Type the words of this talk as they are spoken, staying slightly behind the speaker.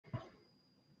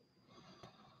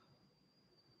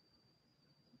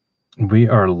We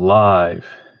are live.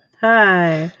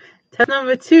 Hi. Test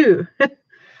number 2. This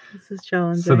is So the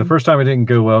challenging. first time it didn't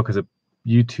go well because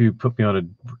YouTube put me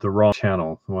on the wrong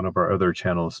channel, one of our other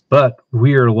channels. But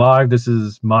we are live. This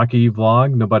is Mach-E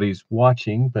vlog. Nobody's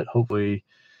watching, but hopefully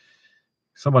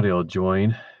somebody will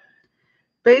join.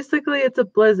 Basically, it's a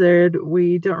blizzard.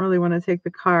 We don't really want to take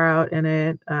the car out in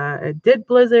it. It did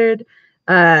blizzard.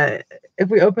 If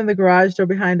we open the garage door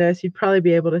behind us, you'd probably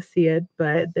be able to see it,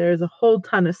 but there's a whole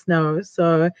ton of snow.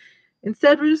 So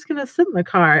instead, we're just going to sit in the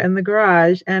car in the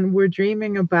garage, and we're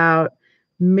dreaming about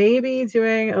maybe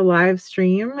doing a live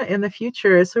stream in the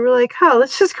future. So we're like, oh,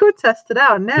 let's just go test it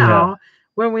out Yeah. now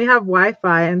when we have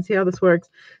Wi-Fi and see how this works.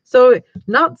 So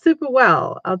not super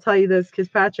well, I'll tell you this, because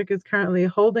Patrick is currently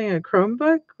holding a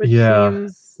Chromebook, which Yeah.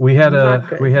 seems We had not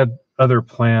good. other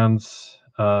plans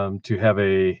to have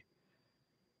a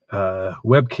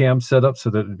webcam set up so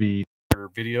that it'd be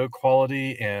video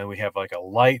quality, and we have like a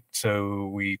light, so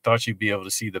we thought you'd be able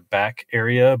to see the back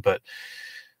area, but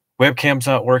webcam's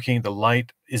not working. The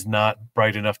light is not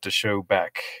bright enough to show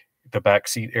the back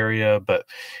seat area. But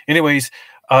anyways,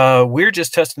 we're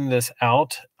just testing this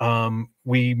out.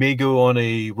 We may go on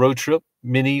a road trip,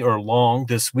 mini or long,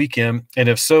 this weekend, and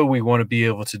if so, we want to be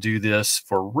able to do this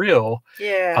for real.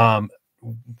 Yeah.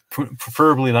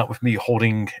 Preferably not with me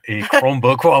holding a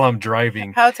Chromebook while I'm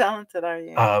driving. How talented are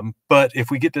you? But if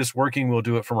we get this working, we'll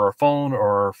do it from our phone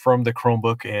or from the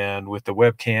Chromebook and with the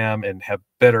webcam and have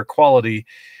better quality.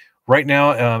 Right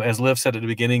now, as Liv said at the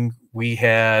beginning, we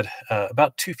had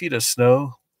about 2 feet of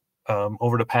snow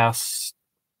over the past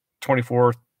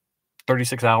 24,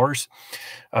 36 hours.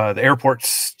 The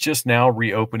airport's just now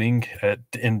reopening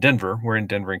in Denver. We're in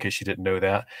Denver, in case you didn't know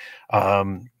that.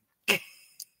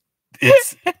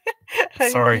 It's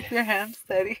sorry. Keep your hands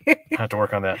steady. I have to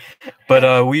work on that.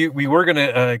 But we were going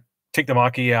to take the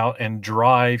Mach-E out and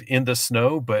drive in the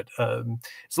snow, but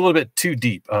it's a little bit too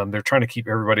deep. They're trying to keep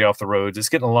everybody off the roads. It's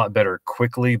getting a lot better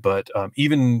quickly, but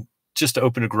even just to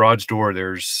open a garage door,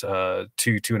 there's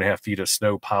 2.5 feet of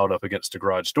snow piled up against the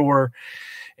garage door.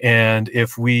 And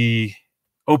if we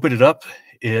open it up,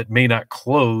 it may not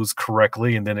close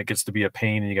correctly, and then it gets to be a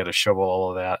pain, and you got to shovel all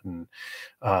of that. And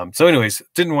so anyways,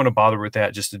 didn't want to bother with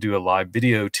that, just to do a live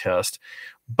video test.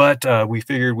 But we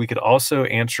figured we could also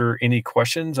answer any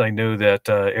questions. I know that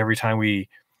every time we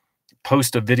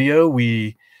post a video,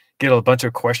 we get a bunch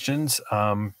of questions.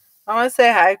 I want to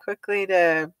say hi quickly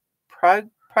to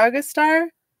Pragastar.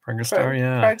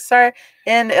 Yeah. Pragastar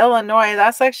in Illinois.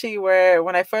 That's actually where,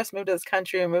 when I first moved to this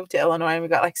country, we moved to Illinois and we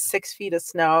got like 6 feet of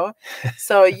snow.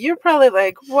 So you're probably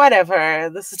like, whatever,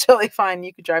 this is totally fine.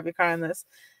 You could drive your car in this.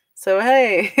 So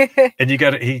hey. And you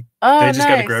got it. They just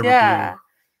got to grab yeah.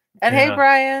 And hey,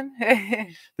 Brian.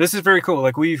 This is very cool.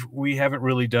 Like we haven't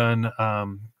really done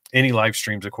any live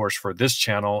streams, of course, for this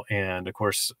channel, and of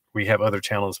course we have other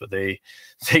channels, but they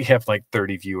have like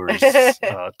 30 viewers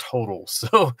total.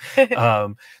 So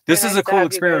this is a cool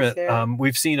experiment.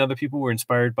 We've seen other people were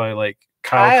inspired by like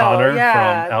Kyle Connor from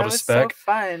Out of Spec. So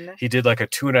fun. He did like a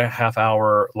 2.5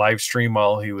 hour live stream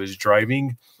while he was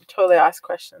driving. Totally ask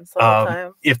questions the whole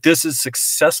time. If this is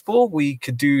successful, we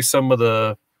could do some of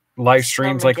the live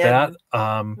streams like that.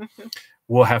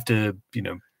 We'll have to,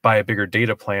 buy a bigger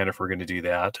data plan if we're going to do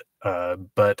that.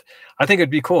 But I think it'd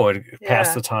be cool. It'd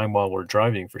pass the time while we're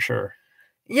driving for sure.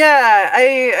 Yeah,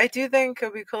 I do think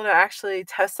it'd be cool to actually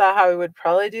test out how we would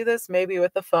probably do this, maybe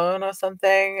with the phone or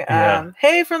something.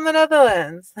 Hey, from the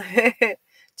Netherlands.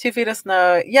 2 feet of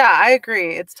snow. Yeah, I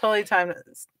agree. It's totally time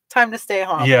to stay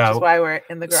home, which is why we're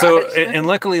in the garage. So, and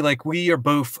luckily, like we are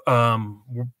both,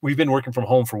 we've been working from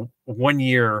home for 1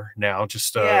 year now.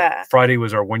 Just Friday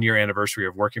was our 1 year anniversary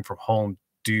of working from home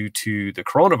due to the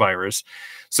coronavirus.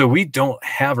 So we don't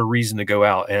have a reason to go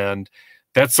out. And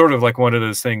that's sort of like one of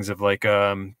those things of like,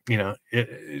 there's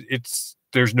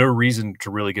no reason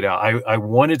to really get out. I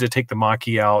wanted to take the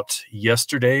Mach-E out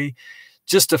yesterday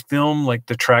just to film like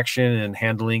the traction and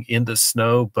handling in the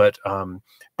snow. But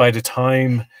by the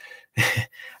time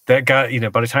by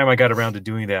the time I got around to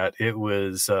doing that, it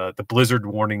was the blizzard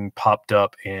warning popped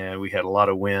up, and we had a lot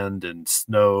of wind and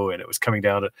snow, and it was coming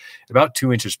down at about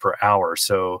 2 inches per hour.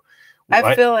 So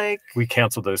I feel like we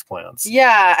canceled those plans.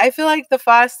 Yeah, I feel like the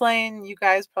Fast Lane, you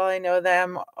guys probably know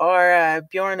them, or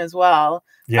Bjorn as well,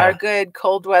 are good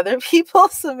cold weather people.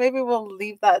 So maybe we'll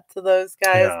leave that to those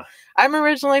guys. Yeah. I'm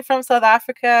originally from South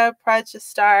Africa,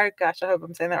 Pragastar. Gosh, I hope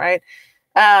I'm saying that right.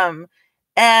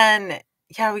 And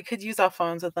yeah, we could use our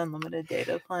phones with unlimited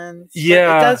data plans.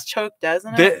 Yeah. It does choke,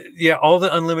 doesn't it? All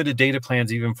the unlimited data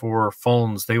plans, even for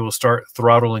phones, they will start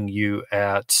throttling you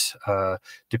at,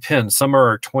 depends. Some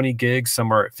are 20 gigs,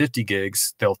 some are at 50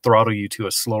 gigs. They'll throttle you to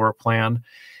a slower plan.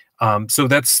 So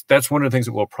that's one of the things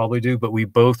that we'll probably do. But we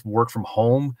both work from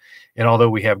home, and although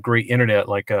we have great internet,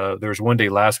 like there was one day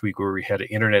last week where we had an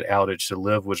internet outage. So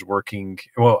Liv was working.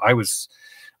 Well, I was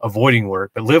avoiding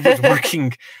work, but Liv was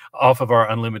working off of our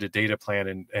unlimited data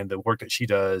plan, and the work that she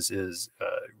does is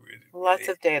lots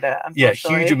of data. Yeah,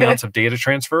 huge amounts of data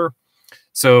transfer.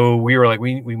 So we were like,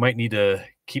 we might need to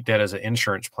keep that as an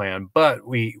insurance plan, but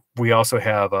we also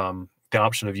have the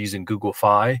option of using Google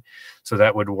Fi, so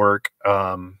that would work,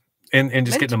 and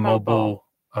just getting a mobile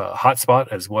hotspot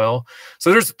as well.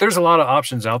 So there's a lot of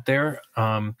options out there.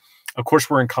 Of course,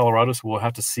 we're in Colorado, so we'll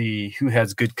have to see who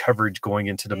has good coverage going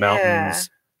into the mountains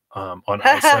on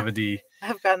I-70.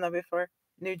 I've gotten that before.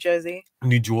 New Jersey.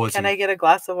 Can I get a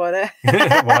glass of water?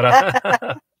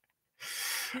 Water.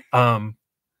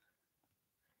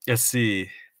 Let's see.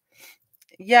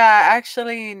 Yeah,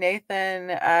 actually,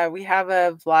 Nathan, we have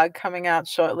a vlog coming out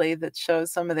shortly that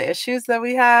shows some of the issues that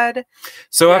we had.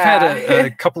 So I've had a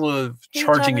couple of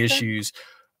charging issues.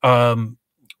 I've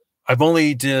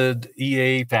only did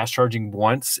EA fast charging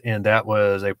once, and that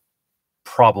was a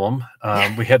problem.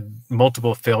 We had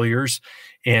multiple failures,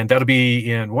 and that'll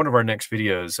be in one of our next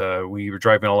videos. We were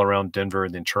driving all around Denver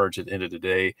and then charged at the end of the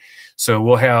day. So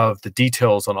we'll have the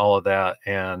details on all of that.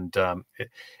 And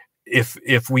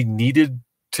if we needed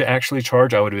to actually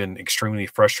charge, I would have been extremely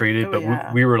frustrated,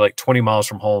 but we were like 20 miles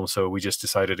from home. So we just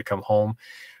decided to come home.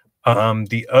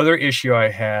 The other issue I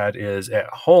had is at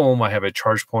home, I have a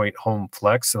ChargePoint Home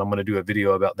Flex, and I'm going to do a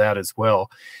video about that as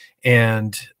well.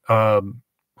 And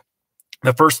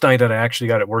the first night that I actually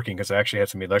got it working, because I actually had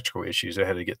some electrical issues I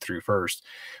had to get through first,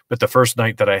 but the first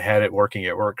night that I had it working,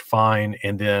 it worked fine.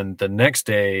 And then the next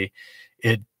day,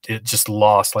 it just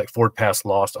lost, like FordPass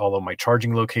lost all of my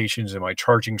charging locations and my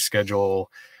charging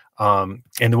schedule. And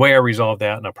the way I resolved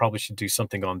that, and I probably should do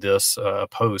something on this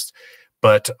post,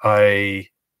 but I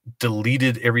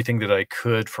deleted everything that I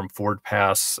could from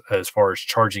FordPass as far as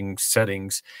charging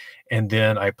settings. And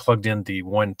then I plugged in the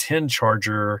 110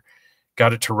 charger,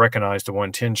 got it to recognize the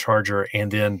 110 charger, and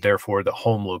then therefore the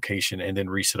home location, and then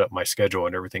reset up my schedule,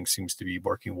 and everything seems to be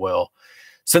working well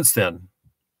since then.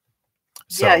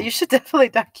 So, yeah, you should definitely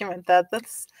document that.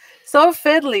 That's so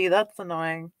fiddly. That's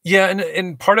annoying. Yeah,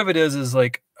 and part of it is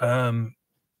like I'm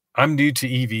new to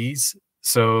EVs,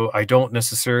 so I don't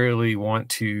necessarily want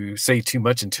to say too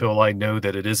much until I know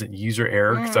that it isn't user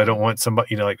error, because I don't want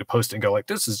somebody, like, to post it and go like,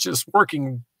 this is just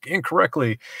working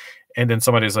incorrectly, and then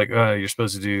somebody's like, you're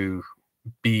supposed to do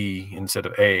B instead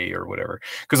of A or whatever.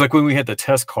 Because like when we had the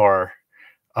test car,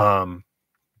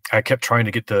 I kept trying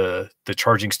to get the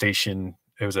charging station.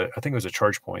 I think it was a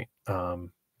ChargePoint. No,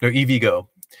 EVgo.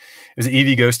 It was an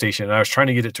EVgo station, and I was trying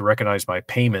to get it to recognize my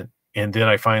payment, and then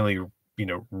I finally,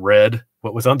 read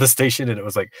what was on the station, and it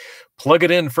was like, plug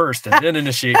it in first and then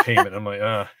initiate payment. I'm like,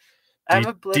 I've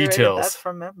obliterated that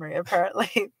from memory,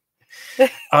 apparently.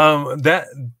 That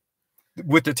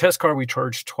with the test car, we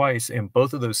charged twice, and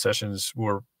both of those sessions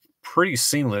were pretty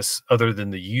seamless, other than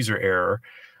the user error.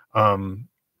 And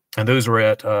those were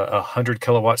at 100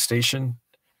 kilowatt station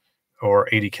or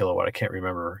 80 kilowatt. I can't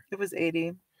remember. It was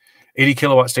 80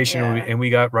 kilowatt station, and we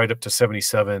got right up to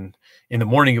 77. In the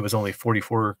morning, it was only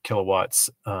 44 kilowatts,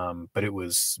 but it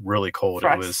was really cold.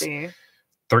 Frosty. It was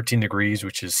 13 degrees,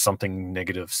 which is something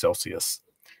negative Celsius.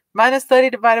 Minus 30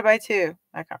 divided by 2.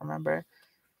 I can't remember.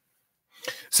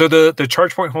 So the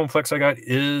ChargePoint Home Flex I got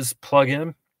is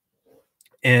plug-in,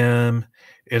 and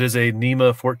it is a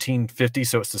NEMA 1450,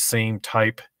 so it's the same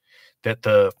type that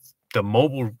the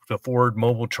Ford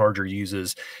mobile charger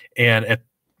uses. And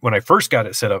when I first got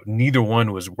it set up, neither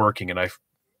one was working, and I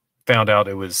found out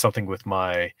it was something with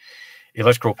my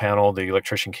electrical panel. The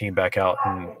electrician came back out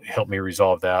and helped me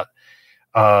resolve that.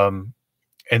 And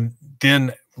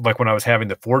then, like, when I was having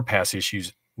the FordPass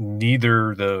issues,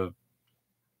 neither the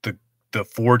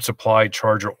Ford supplied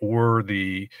charger or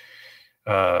the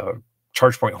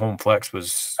ChargePoint Home Flex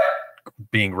was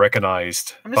being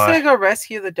recognized. I'm just gonna go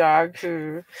rescue the dog.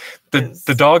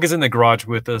 The dog is in the garage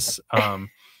with us.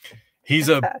 He's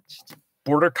a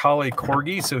border collie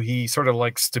corgi, so he sort of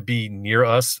likes to be near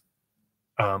us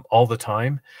all the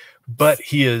time. But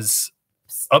he is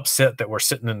upset that we're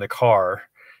sitting in the car,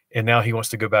 and now he wants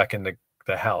to go back in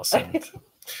the house. And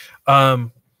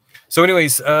so,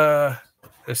 anyways,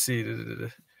 let's see.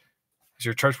 Is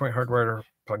your ChargePoint hardwired or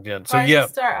plugged in? So yeah.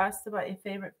 Star asked about your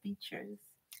favorite features.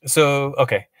 So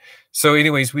okay. So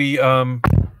anyways, I'll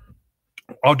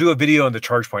do a video on the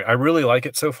ChargePoint. I really like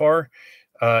it so far.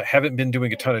 Haven't been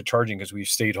doing a ton of charging because we've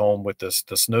stayed home with the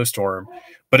snowstorm,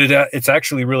 but it's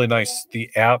actually really nice.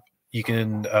 The app, you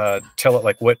can tell it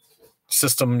like what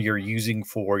system you're using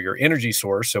for your energy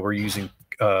source. So we're using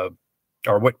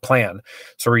or what plan.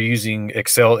 So we're using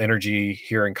Excel Energy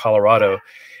here in Colorado,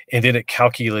 and then it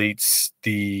calculates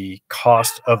the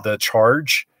cost of the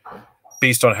charge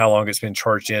based on how long it's been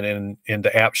charged in, and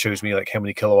the app shows me like how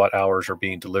many kilowatt hours are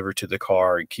being delivered to the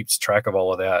car and keeps track of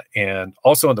all of that, and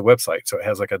also on the website. So it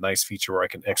has like a nice feature where I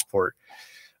can export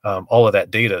all of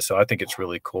that data. So I think it's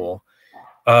really cool.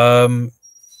 Liv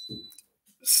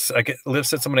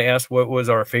said somebody asked what was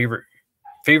our favorite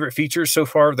features so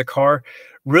far of the car.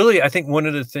 Really, I think one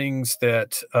of the things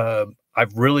that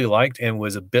I've really liked and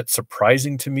was a bit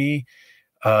surprising to me,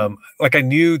 like I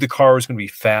knew the car was going to be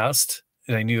fast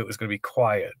and I knew it was going to be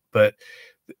quiet, but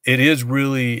it is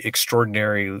really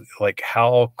extraordinary, like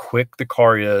how quick the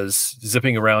car is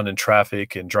zipping around in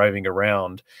traffic and driving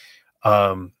around,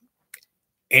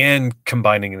 and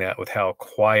combining that with how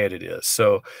quiet it is.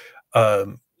 So,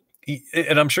 and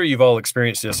I'm sure you've all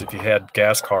experienced this if you had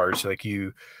gas cars, like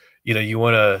you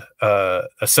want to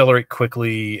accelerate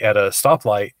quickly at a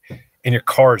stoplight, and your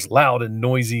car is loud and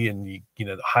noisy, and the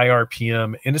high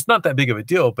RPM, and it's not that big of a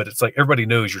deal, but it's like everybody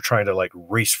knows you're trying to like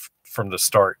race from the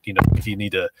start. If you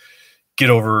need to get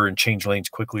over and change lanes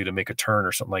quickly to make a turn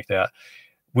or something like that.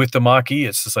 With the Mach-E,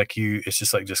 it's just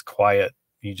like just quiet.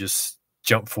 You just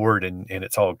jump forward and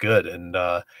it's all good, and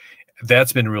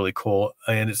that's been really cool.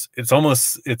 And it's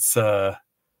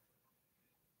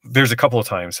there's a couple of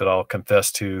times that I'll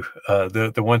confess to.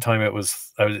 The one time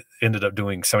I ended up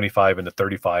doing 75 into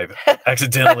 35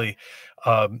 accidentally,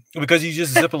 because you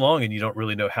just zip along and you don't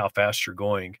really know how fast you're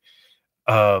going.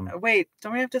 Wait,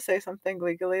 don't we have to say something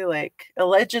legally? Like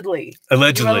allegedly.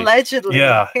 Allegedly.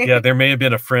 Yeah. There may have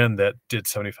been a friend that did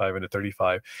 75 into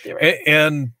 35. Right.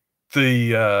 And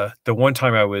the one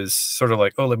time I was sort of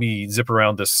like, oh, let me zip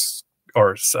around this,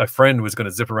 or a friend was going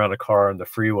to zip around a car on the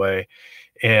freeway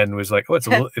and was like, oh, it's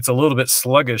a little bit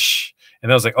sluggish.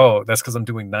 And I was like, oh, that's because I'm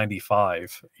doing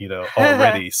 95,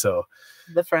 already. So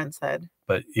the friend said,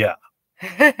 but yeah.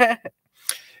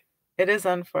 It is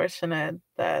unfortunate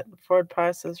that Ford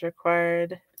Pass is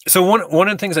required. So one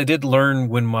of the things I did learn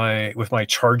with my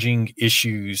charging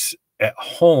issues at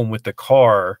home with the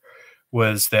car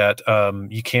was that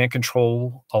you can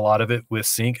control a lot of it with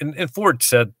sync, and Ford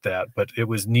said that, but it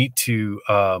was neat to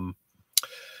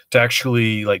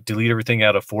actually like delete everything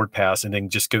out of Ford Pass and then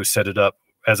just go set it up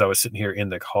as I was sitting here in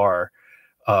the car,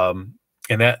 and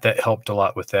that helped a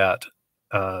lot with that.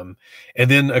 And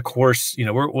then of course,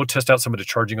 we'll test out some of the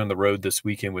charging on the road this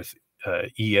weekend with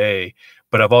EA,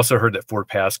 but I've also heard that Ford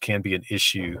Pass can be an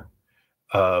issue.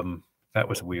 That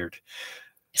was weird.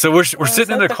 So we're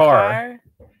sitting in the car.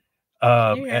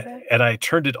 And I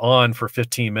turned it on for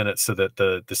 15 minutes so that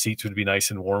the seats would be nice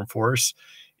and warm for us.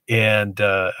 And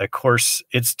of course,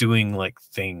 it's doing like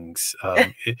things.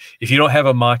 If you don't have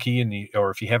a Mach-E or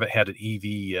if you haven't had an EV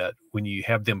yet, when you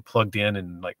have them plugged in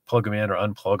and like plug them in or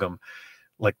unplug them,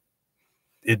 like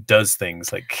it does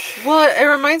things like. Well,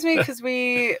 it reminds me because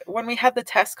when we had the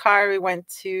test car, we went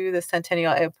to the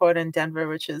Centennial Airport in Denver,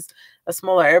 which is a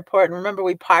smaller airport. And remember,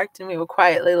 we parked and we were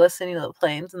quietly listening to the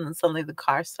planes, and then suddenly the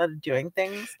car started doing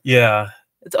things. Yeah.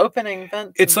 It's opening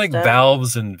vents. It's like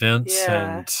valves and vents,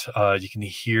 and you can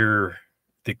hear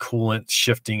the coolant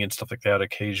shifting and stuff like that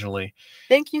occasionally.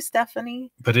 Thank you,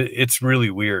 Stephanie. But it's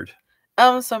really weird.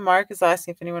 So Mark is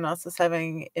asking if anyone else is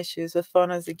having issues with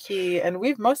phone as a key, and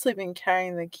we've mostly been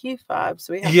carrying the key fob,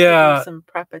 so we have to do some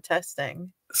proper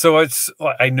testing. So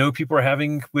I know people are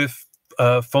having with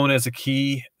phone as a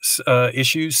key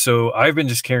issues, so I've been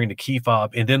just carrying the key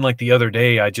fob, and then like the other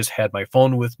day, I just had my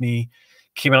phone with me,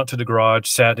 came out to the garage,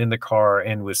 sat in the car,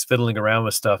 and was fiddling around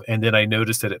with stuff, and then I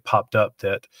noticed that it popped up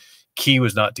that key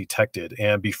was not detected,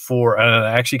 and before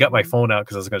I actually got my phone out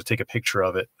because I was going to take a picture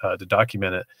of it to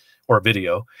document it, or a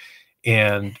video.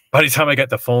 And by the time I got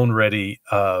the phone ready,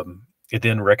 it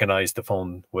then recognized the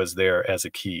phone was there as a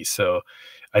key. So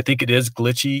I think it is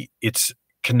glitchy. It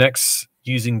connects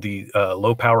using the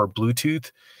low power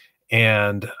Bluetooth.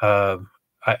 And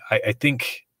I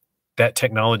think that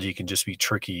technology can just be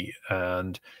tricky,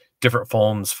 and different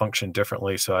phones function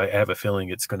differently. So I have a feeling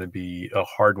it's going to be a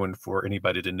hard one for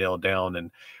anybody to nail down.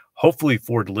 And hopefully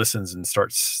Ford listens and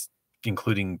starts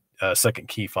including a second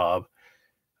key fob.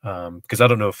 Because I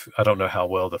don't know how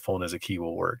well the phone as a key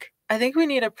will work. I think we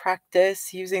need to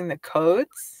practice using the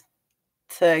codes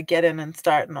to get in and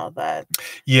start and all that.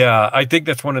 Yeah, I think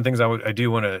that's one of the things I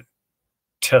do want to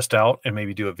test out and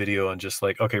maybe do a video on, just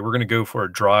like, okay, we're going to go for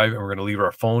a drive and we're going to leave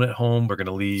our phone at home. We're going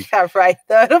to leave. Yeah, right.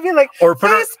 It'll be like, or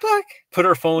put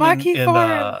our phone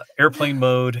in airplane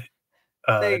mode.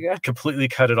 There you go. Completely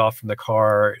cut it off from the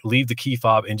car, leave the key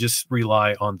fob, and just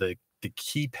rely on the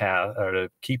keypad or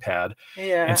the keypad,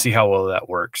 and see how well that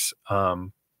works.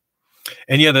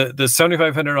 And yeah, the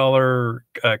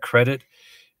 $7,500 credit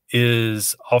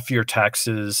is off your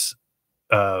taxes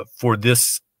for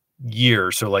this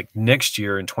year. So like next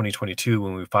year in 2022,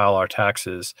 when we file our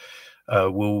taxes,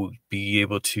 we'll be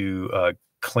able to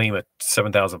claim a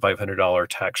 $7,500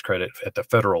 tax credit at the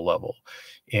federal level,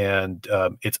 and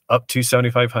it's up to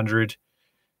 7,500.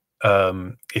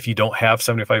 If you don't have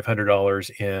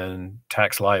 $7,500 in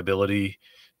tax liability,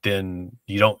 then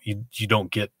you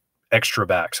don't get extra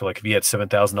back. So like if you had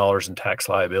 $7,000 in tax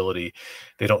liability,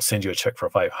 they don't send you a check for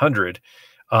 500.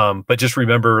 But just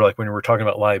remember, like when we're talking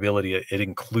about liability, it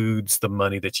includes the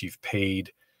money that you've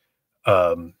paid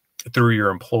um, through your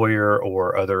employer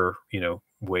or other,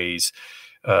 ways.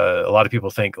 A lot of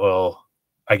people think, well,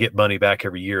 I get money back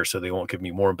every year, so they won't give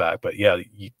me more back. But yeah,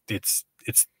 it's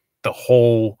the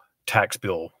whole tax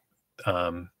bill,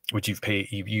 which you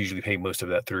usually pay most of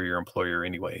that through your employer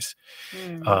anyways.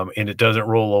 Mm. And it doesn't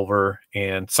roll over.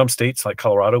 And some states like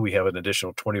Colorado, we have an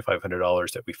additional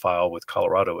 $2,500 that we file with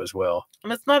Colorado as well.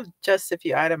 And it's not just if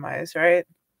you itemize, right?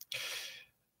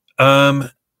 Um,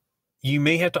 you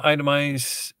may have to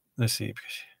itemize. Let's see.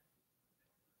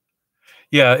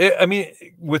 Yeah, I mean,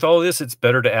 with all this, it's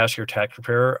better to ask your tax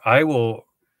preparer.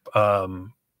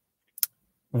 Um,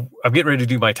 I'm getting ready to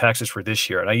do my taxes for this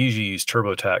year, and I usually use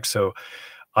TurboTax. So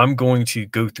I'm going to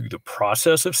go through the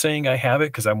process of saying I have it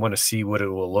because I want to see what it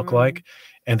will look Mm. like,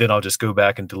 and then I'll just go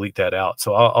back and delete that out.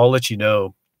 So I'll let you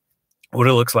know what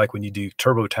it looks like when you do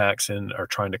TurboTax and are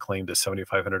trying to claim the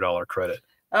 $7,500 credit.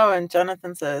 Oh, and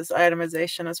Jonathan says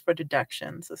itemization is for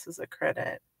deductions. This is a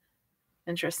credit.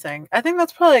 Interesting. I think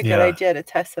that's probably a good Yeah. idea to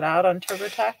test it out on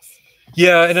TurboTax.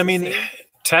 Yeah, and Just I to mean, see.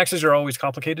 taxes are always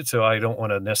complicated, so I don't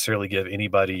want to necessarily give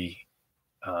anybody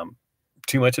um,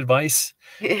 too much advice.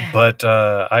 Yeah. But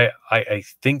I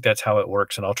think that's how it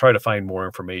works, and I'll try to find more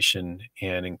information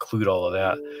and include all of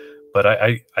that. But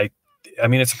I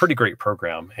mean, it's a pretty great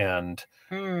program, and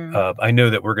Mm. I know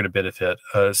that we're going to benefit.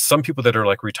 Some people that are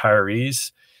like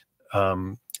retirees,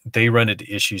 they run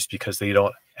into issues because they're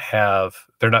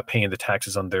not paying the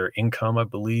taxes on their income, I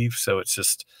believe. So it's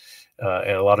just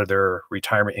and a lot of their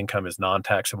retirement income is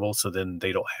non-taxable. So then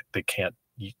they can't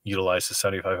utilize the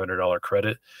 $7,500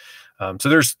 credit. So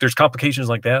there's complications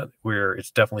like that where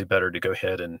it's definitely better to go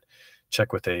ahead and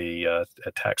check with a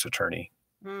tax attorney.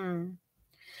 Mm.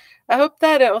 I hope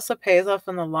that it also pays off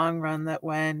in the long run that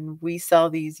when we sell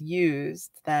these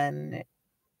used, then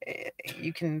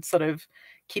you can sort of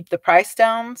keep the price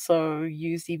down so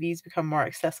used EVs become more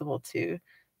accessible to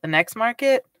the next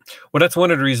market. Well, that's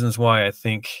one of the reasons why I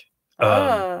think.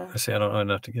 Ah. I say I don't know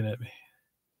enough to get at me.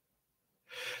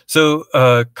 So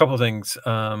a couple of things.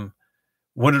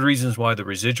 One of the reasons why the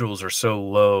residuals are so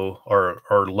low or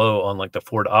are low on like the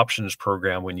Ford options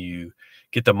program when you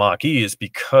get the Mach-E is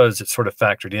because it's sort of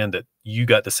factored in that you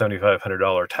got the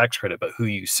 $7,500 tax credit, but who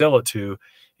you sell it to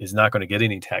is not going to get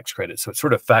any tax credit. So it's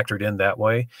sort of factored in that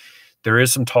way. There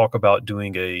is some talk about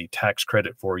doing a tax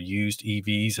credit for used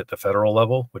EVs at the federal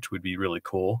level, which would be really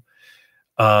cool.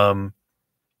 Um,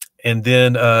 and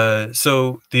then,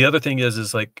 so the other thing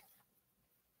is like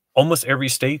almost every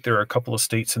state, there are a couple of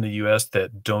states in the US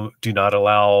that do not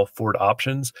allow Ford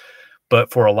options.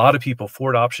 But for a lot of people,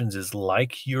 Ford options is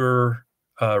like your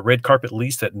red carpet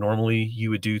lease that normally you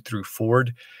would do through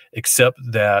Ford, except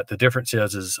that the difference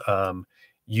is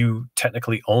you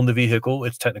technically own the vehicle.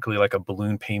 It's technically like a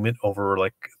balloon payment over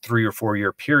like 3 or 4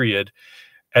 year period.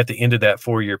 At the end of that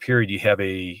 4 year period, you have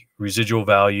a residual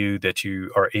value that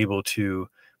you are able to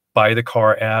buy the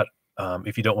car at.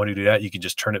 If you don't want to do that, you can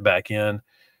just turn it back in,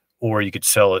 or you could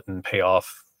sell it and pay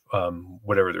off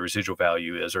whatever the residual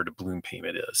value is or the balloon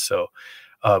payment is. So,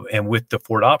 and with the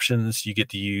Ford options, you get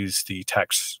to use the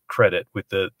tax credit. With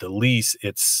the lease,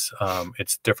 it's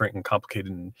different and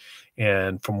complicated.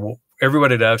 And from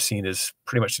everybody that I've seen is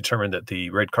pretty much determined that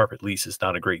the red carpet lease is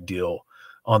not a great deal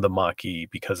on the Mach-E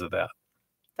because of that.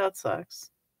 That sucks.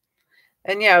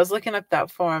 And yeah, I was looking up that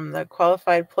form, the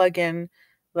qualified plug-in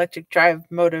electric drive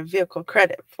motor vehicle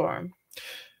credit form.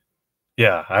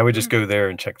 Yeah, I would just Mm. go there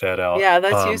and check that out. Yeah,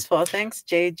 that's useful. Thanks,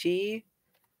 JG.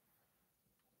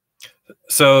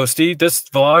 So, Steve, this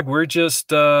vlog, we're just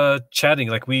chatting.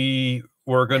 Like we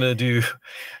were gonna do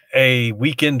a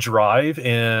weekend drive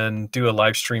and do a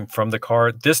live stream from the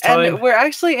car. This And time, we're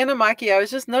actually in a Mach-E. I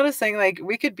was just noticing, like,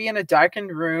 we could be in a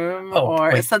darkened room oh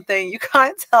or wait, something. You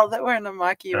can't tell that we're in a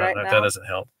Mach-E no, right that now. doesn't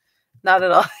help. Not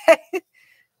at all. Put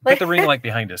Like, the ring light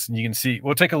behind us, and you can see.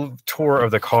 We'll take a tour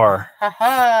of the car.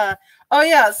 haha. Oh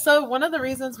yeah. So one of the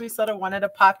reasons we sort of wanted to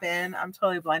pop in, I'm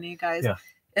totally blinding you guys, Yeah.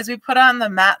 is we put on the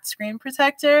matte screen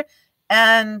protector,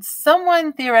 and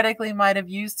someone theoretically might have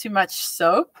used too much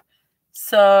soap.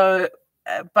 So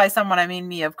by someone, I mean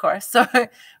me, of course. So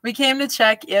we came to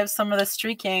check if some of the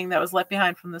streaking that was left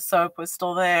behind from the soap was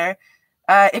still there.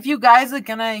 If you guys are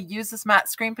gonna use this matte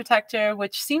screen protector,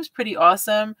 which seems pretty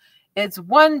awesome, it's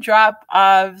 1 drop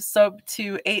of soap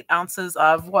to 8 ounces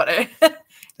of water.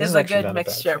 Is a good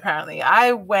mixture, apparently.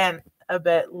 I went a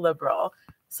bit liberal,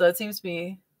 so it seems to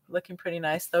be looking pretty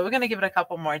nice. Though we're gonna give it a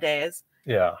couple more days.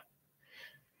 Yeah.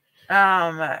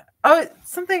 Oh,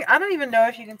 something I don't even know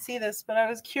if you can see this, but I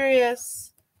was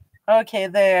curious. Okay,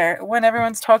 there. When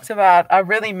everyone's talked about a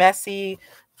really messy,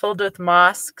 filled with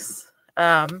mosques,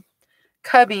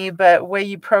 cubby, but where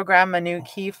you program a new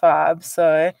key fob.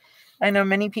 So I know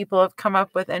many people have come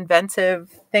up with inventive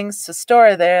things to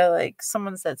store there, like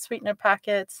someone said sweetener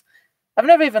packets. I've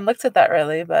never even looked at that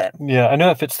really, but yeah, I know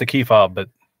it fits the key fob, but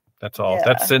that's all. Yeah.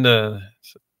 That's in the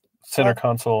center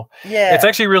console. Yeah, It's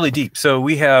actually really deep. So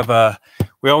we have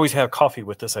we always have coffee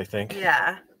with this, I think.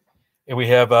 yeah, And we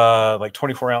have like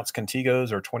 24-ounce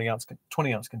Contigos or 20-ounce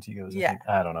Contigos. Yeah.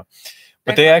 I don't know.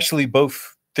 But They're they fun. actually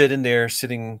both fit in there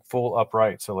sitting full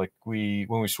upright. So like when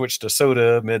we switched to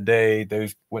soda midday,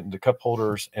 those went into cup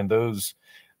holders, and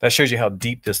that shows you how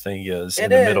deep this thing is in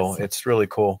the middle. It's really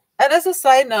cool. And as a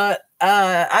side note,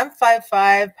 I'm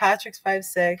 5'5", Patrick's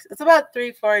 5'6". It's about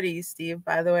 3:40, Steve,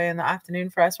 by the way, in the afternoon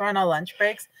for us. We're on our lunch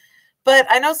breaks. But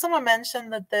I know someone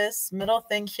mentioned that this middle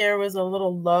thing here was a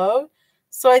little low.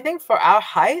 So I think for our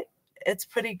height, it's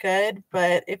pretty good.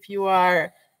 But if you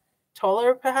are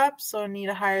taller, perhaps, or need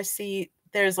a higher seat,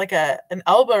 there's like an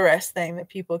elbow rest thing that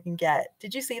people can get.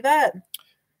 Did you see that?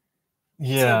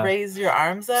 Yeah. To raise your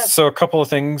arms up? So a couple of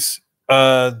things.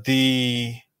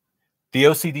 The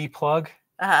OCD plug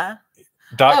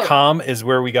 .com is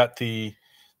where we got the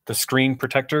screen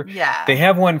protector. Yeah. They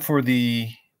have one for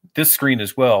this screen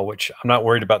as well, which I'm not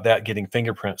worried about that getting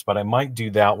fingerprints, but I might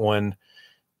do that one,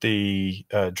 the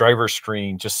driver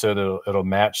screen, just so that it'll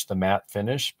match the matte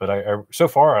finish. But I so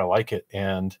far I like it,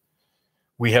 and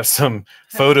we have some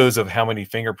photos of how many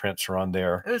fingerprints are on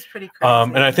there. It was pretty crazy.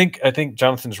 And I think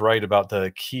Jonathan's right about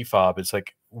the key fob. It's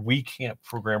like we can't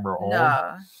program our own.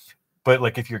 No. But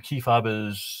like if your key fob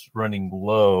is running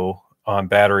low on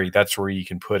battery, that's where you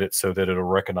can put it so that it'll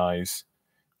recognize.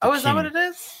 Oh, is that what it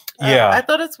is? Yeah. I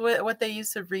thought it's what they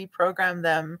use to reprogram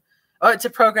them, or to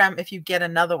program if you get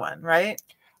another one, right?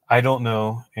 I don't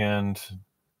know, and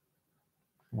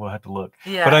we'll have to look.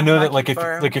 Yeah. But I know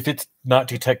that if it's not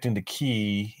detecting the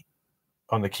key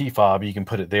on the key fob, you can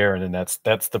put it there, and then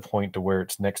that's the point to where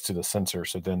it's next to the sensor.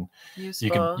 So then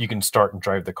you can start and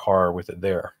drive the car with it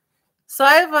there. So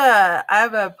I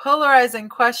have a polarizing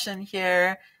question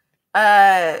here.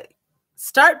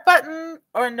 Start button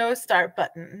or no start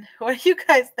button? What do you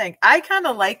guys think? I kind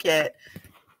of like it.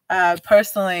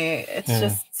 Personally, it's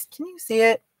just, can you see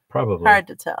it? Probably. Hard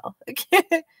to tell.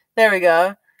 There we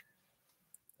go.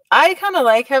 I kind of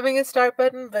like having a start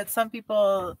button, but some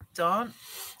people don't.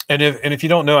 And if you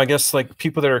don't know, I guess like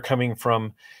people that are coming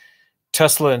from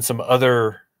Tesla and some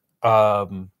other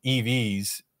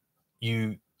EVs,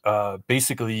 you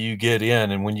basically you get in,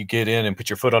 and when you get in and put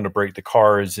your foot on the brake, the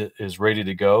car is ready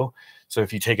to go. So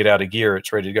if you take it out of gear,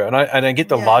 it's ready to go. And I get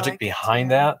the logic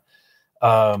behind that.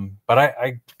 But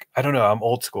I don't know. I'm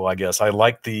old school, I guess. I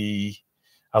like the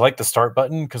start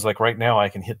button, because like right now I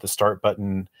can hit the start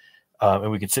button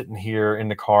and we can sit in here in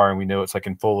the car and we know it's like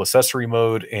in full accessory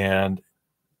mode and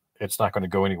it's not going to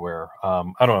go anywhere. I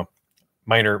don't know.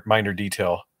 Minor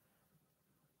detail.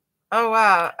 Oh,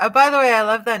 wow. By the way, I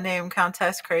love that name,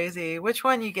 Countess Crazy. Which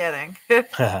one you getting?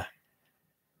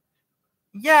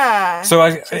 Yeah. So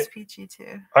just peachy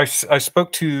too. I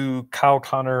spoke to Kyle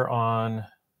Connor on,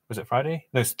 was it Friday?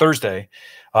 No, it's Thursday.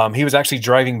 He was actually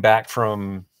driving back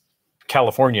from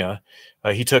California.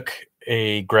 He took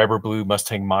a Grabber Blue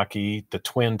Mustang Mach-E, the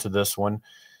twin to this one,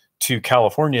 to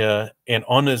California. And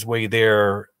on his way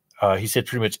there, he said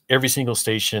pretty much every single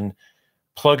station,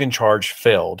 plug and charge,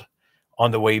 failed. On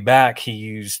the way back, he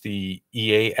used the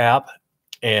EA app,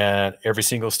 and every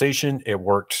single station, it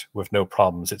worked with no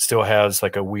problems. It still has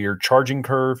like a weird charging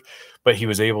curve, but he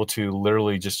was able to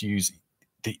literally just use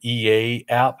the EA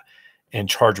app and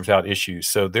charge without issues.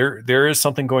 So there is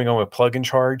something going on with plug and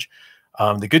charge.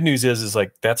 The good news is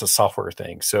like that's a software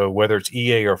thing. So whether it's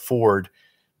EA or Ford,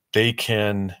 they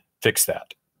can fix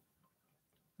that.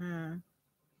 Premium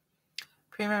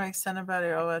extended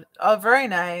battery. Oh, very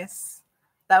nice.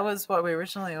 That was what we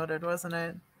originally ordered, wasn't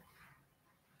it?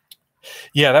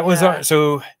 Yeah, that was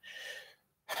so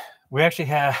we actually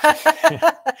have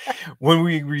when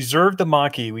we reserved the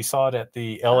Mach-E, we saw it at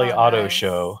the LA Auto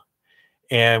Show,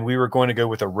 and we were going to go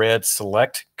with a red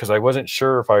Select because I wasn't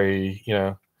sure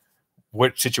if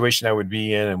what situation I would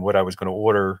be in and what I was going to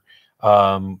order.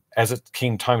 As it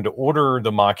came time to order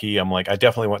the Mach-E, I'm like, I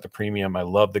definitely want the premium. I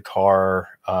love the car.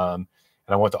 And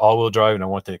I want the all-wheel drive and I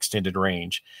want the extended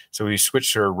range. So we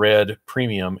switched to a red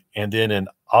premium. And then in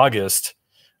August,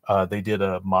 they did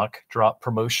a Mach drop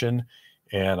promotion.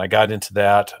 And I got into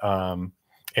that and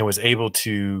was able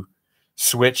to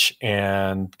switch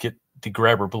and get the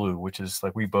Grabber Blue, which is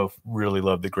like we both really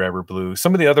love the Grabber Blue.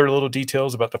 Some of the other little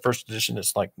details about the first edition,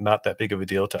 it's like not that big of a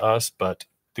deal to us, but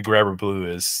the Grabber Blue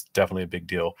is definitely a big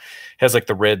deal. It has like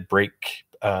the red brake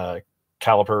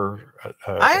caliper.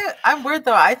 I'm weird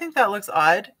though. I think that looks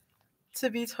odd, to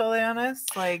be totally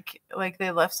honest. Like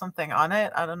they left something on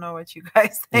it. I don't know what you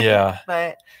guys think. Yeah.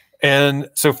 But and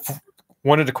so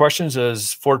one of the questions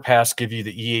is Ford Pass give you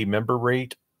the EA member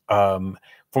rate? From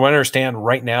what I understand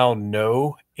right now,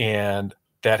 no. And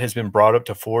that has been brought up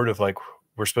to Ford of like,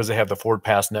 we're supposed to have the Ford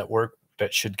Pass network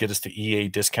that should get us the EA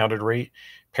discounted rate.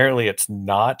 Apparently it's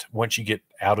not once you get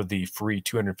out of the free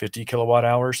 250 kilowatt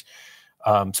hours.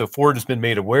 So Ford has been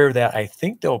made aware of that. I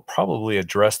think they'll probably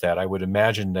address that. I would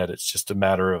imagine that it's just a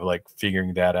matter of like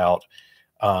figuring that out.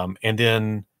 And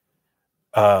then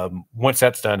once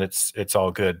that's done, it's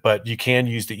all good. But you can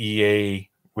use the EA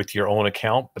with your own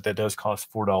account, but that does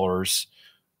cost $4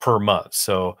 per month.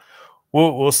 So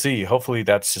we'll see. Hopefully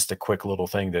that's just a quick little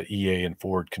thing that EA and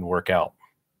Ford can work out.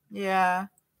 Yeah.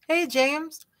 Hey,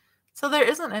 James. So there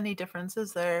isn't any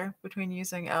differences there between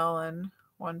using L and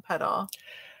one pedal?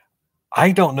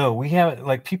 I don't know. We haven't,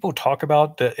 like, people talk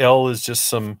about the L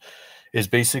is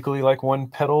basically like one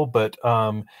pedal, but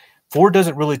Ford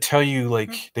doesn't really tell you,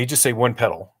 like, they just say one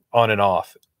pedal on and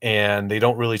off, and they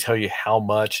don't really tell you how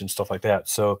much and stuff like that.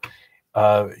 So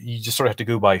you just sort of have to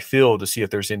go by feel to see if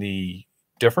there's any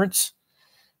difference.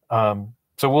 So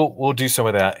we'll do some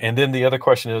of that. And then the other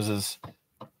question is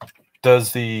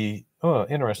does the, oh,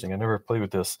 interesting. I never played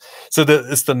with this. So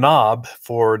it's the knob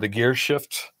for the gear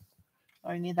shift.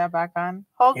 Oh, you need that back on?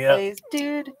 Hold, Yeah. please.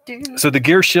 Dude. So the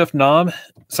gear shift knob,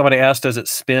 somebody asked, does it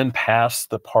spin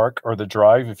past the park or the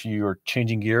drive if you are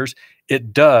changing gears?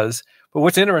 It does. But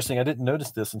what's interesting, I didn't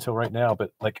notice this until right now,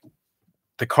 but like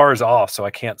the car is off, so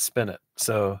I can't spin it.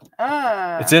 So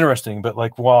it's interesting. But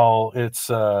like while it's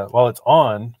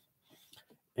on,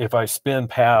 if I spin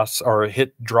past or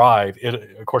hit drive,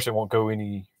 of course it won't go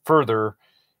any further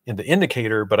in the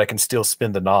indicator, but I can still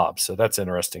spin the knob. So that's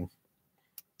interesting.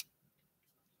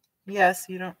 Yes,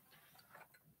 you don't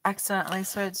accidentally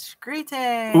switch.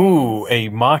 Greetings. Ooh, a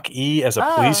Mach-E as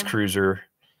a police cruiser.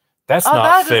 That's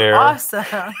not that fair. Is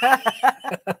awesome.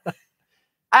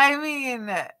 I mean,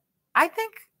 I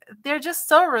think they're just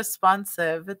so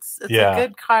responsive. It's a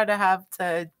good car to have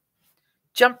to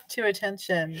jump to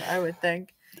attention, I would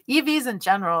think. EVs in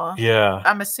general. Yeah.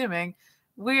 I'm assuming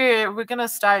we're gonna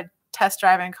start test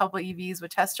driving a couple EVs. We're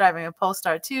test driving a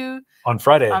Polestar 2 on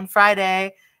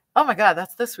Friday. Oh my God,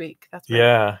 that's this week. That's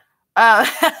yeah.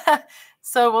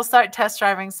 So we'll start test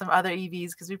driving some other EVs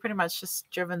because we pretty much just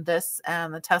driven this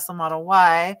and the Tesla Model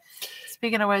Y.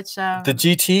 Speaking of which, the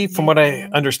GT, from what I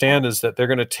understand, is that they're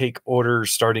going to take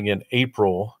orders starting in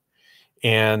April,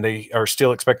 and they are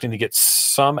still expecting to get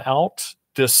some out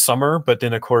this summer. But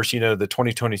then, of course, the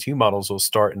 2022 models will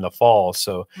start in the fall.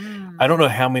 So I don't know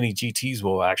how many GTs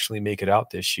will actually make it out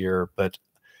this year, but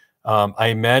I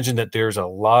imagine that there's a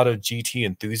lot of GT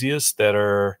enthusiasts that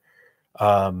are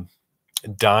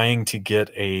dying to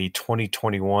get a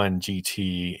 2021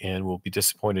 GT and will be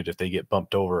disappointed if they get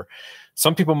bumped over.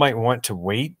 Some people might want to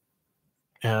wait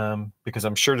because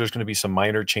I'm sure there's going to be some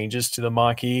minor changes to the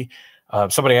Mach-E.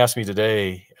 Somebody asked me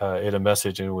today in a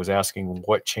message and was asking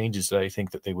what changes that I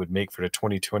think that they would make for the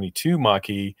 2022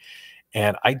 Mach-E,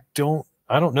 and I don't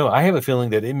know. I have a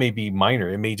feeling that it may be minor.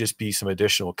 It may just be some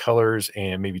additional colors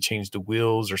and maybe change the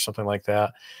wheels or something like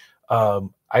that.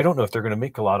 I don't know if they're going to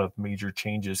make a lot of major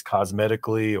changes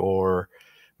cosmetically or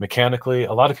mechanically.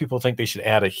 A lot of people think they should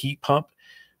add a heat pump.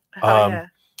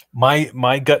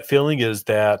 My gut feeling is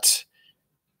that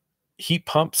heat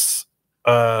pumps,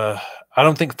 I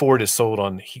don't think Ford is sold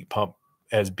on heat pump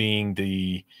as being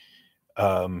the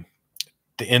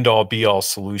end all be all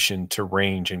solution to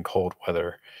range in cold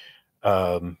weather.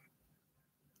 I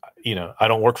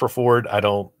don't work for Ford. I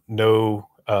don't know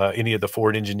any of the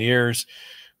Ford engineers,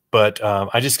 but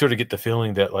I just sort of get the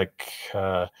feeling that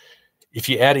if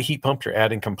you add a heat pump, you're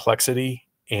adding complexity,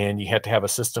 and you have to have a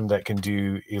system that can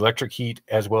do electric heat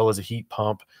as well as a heat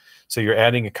pump. So you're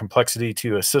adding a complexity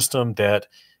to a system that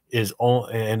is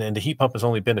only, and the heat pump is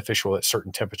only beneficial at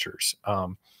certain temperatures.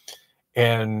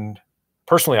 And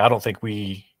personally, I don't think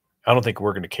we're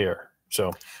going to care.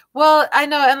 So, well, I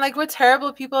know, and we're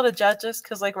terrible people to judge us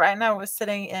because right now we're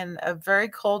sitting in a very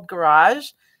cold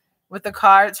garage with the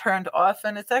car turned off,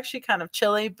 and it's actually kind of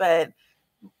chilly, but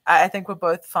I think we're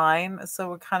both fine. So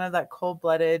we're kind of that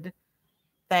cold-blooded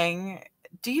thing.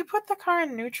 Do you put the car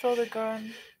in neutral to go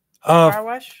in the Uh, car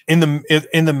wash? in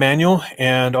the manual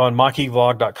and on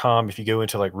machevlog.com, if you go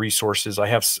into like resources, I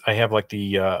have like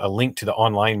the a link to the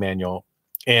online manual,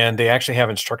 and they actually have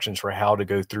instructions for how to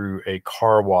go through a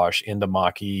car wash in the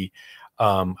Mach-E.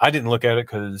 I didn't look at it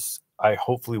because I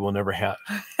hopefully will never have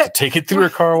to take it through we're,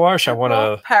 a car wash. I want we're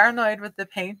all to. paranoid with the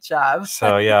paint job.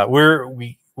 So yeah,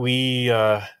 we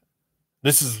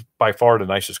this is by far the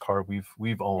nicest car we've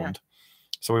Yeah. owned.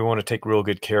 So we want to take real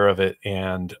good care of it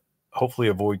and hopefully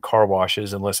avoid car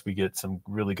washes unless we get some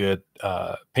really good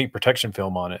paint protection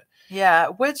film on it. Yeah,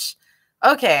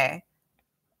 okay.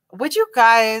 Would you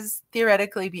guys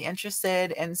theoretically be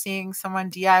interested in seeing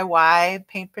someone DIY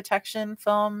paint protection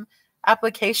film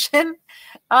application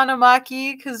on a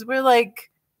Mach-E? Because we're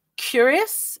like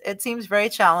curious. It seems very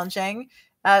challenging.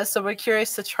 So we're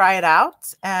curious to try it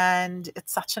out. And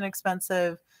it's such an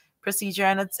expensive procedure,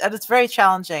 and it's very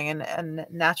challenging, and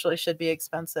naturally should be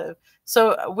expensive.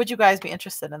 So would you guys be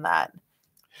interested in that?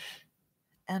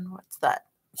 And what's that?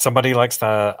 Somebody likes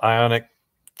the Ionic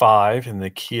 5 and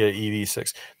the Kia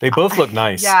EV6. They both look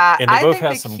nice, Yeah, and they I both think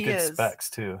have the some good Kias.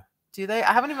 specs too. Do they?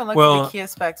 I haven't even looked at the Well, Kia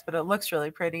specs, but it looks really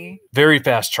pretty. very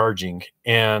fast charging,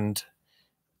 and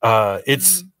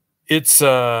it's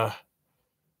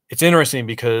it's interesting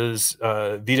because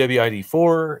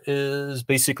VW-ID4 is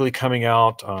basically coming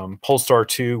out. Polestar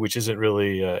 2, which isn't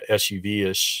really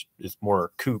SUV-ish, it's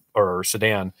more coupe or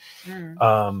sedan.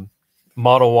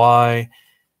 Model Y.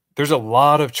 There's a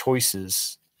lot of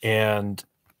choices, and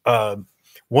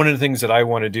one of the things that I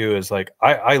want to do is like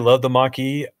I love the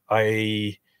Mach-E.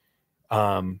 I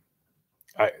wouldn't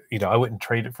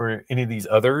trade it for any of these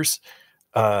others.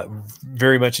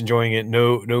 Very much enjoying it.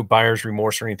 No buyer's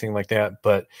remorse or anything like that.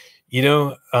 But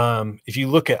if you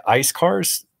look at ICE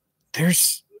cars,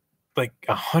 there's like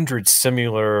 100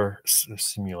 similar.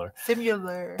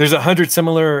 There's 100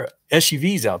 similar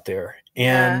SUVs out there,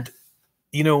 and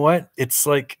you know what? It's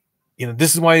like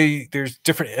this is why there's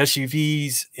different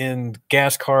SUVs in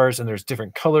gas cars, and there's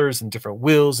different colors and different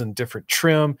wheels and different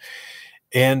trim.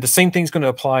 And the same thing's going to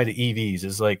apply to EVs.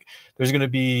 Is like there's going to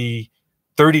be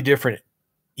 30 different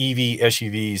EV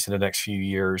SUVs in the next few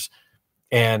years,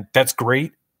 and that's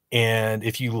great. And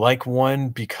if you like one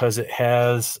because it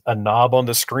has a knob on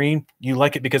the screen, you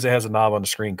like it because it has a knob on the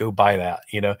screen, go buy that.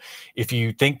 If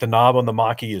you think the knob on the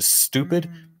Mach-E is stupid,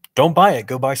 don't buy it.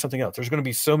 Go buy something else. There's going to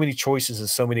be so many choices and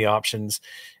so many options,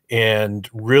 and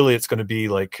really it's going to be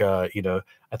like I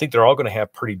think they're all going to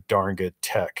have pretty darn good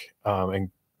tech and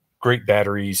great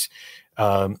batteries.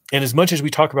 And as much as we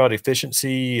talk about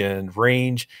efficiency and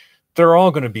range, they're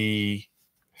all going to be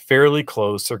fairly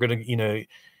close. They're going to,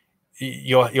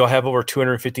 you'll have over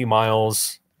 250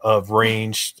 miles of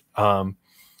range.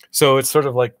 So it's sort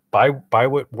of like buy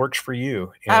what works for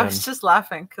you. And I was just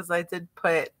laughing because I did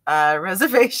put a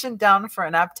reservation down for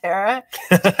an Aptera.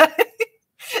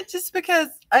 Just because,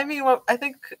 I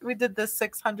think we did this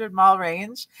 600-mile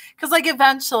range. Because, like,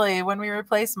 eventually, when we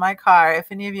replace my car,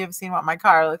 if any of you have seen what my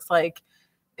car looks like,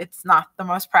 it's not the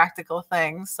most practical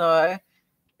thing. So,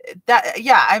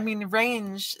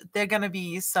 range, there are going to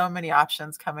be so many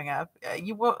options coming up.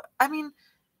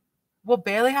 We'll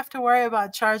barely have to worry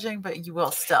about charging, but you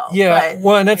will still. Yeah,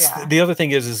 well, and that's the other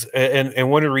thing is and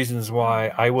one of the reasons why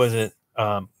I wasn't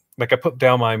like I put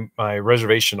down my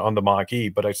reservation on the Mach-E,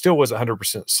 but I still wasn't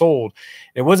 100% sold.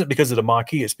 It wasn't because of the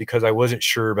Mach-E; it's because I wasn't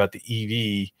sure about the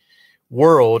EV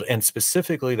world, and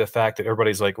specifically the fact that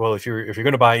everybody's like, well, if you're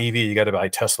going to buy EV, you got to buy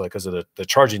Tesla because of the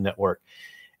charging network.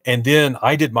 And then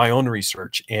I did my own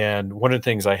research, and one of the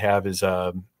things I have is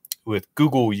with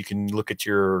Google, you can look at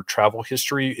your travel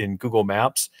history in Google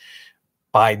Maps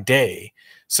by day.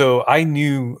 So I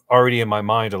knew already in my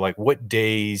mind of like what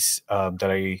days that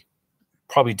I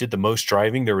probably did the most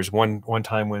driving. There was one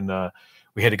time when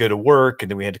we had to go to work,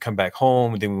 and then we had to come back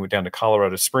home, and then we went down to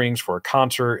Colorado Springs for a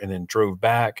concert, and then drove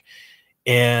back.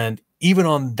 And even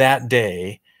on that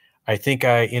day, I think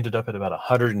I ended up at about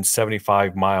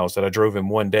 175 miles that I drove in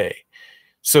one day.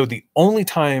 So the only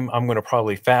time I'm going to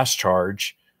probably fast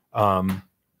charge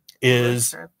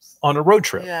is on a road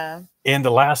trip. Yeah. And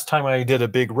the last time I did a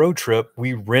big road trip,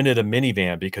 we rented a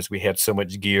minivan because we had so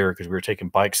much gear because we were taking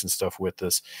bikes and stuff with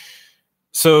us.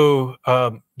 So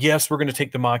yes, we're going to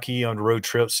take the Mach-E on road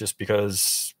trips just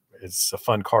because it's a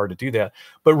fun car to do that.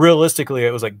 But realistically,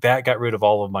 it was like that got rid of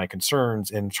all of my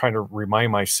concerns, and trying to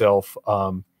remind myself,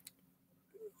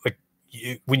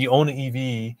 when you own an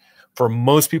EV, for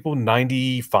most people,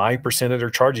 95% of their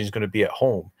charging is going to be at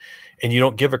home, and you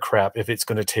don't give a crap if it's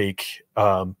going to take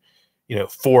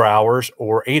 4 hours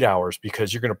or 8 hours,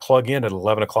 because you're going to plug in at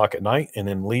 11 o'clock at night and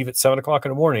then leave at 7 o'clock in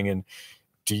the morning. And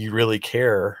do you really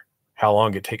care how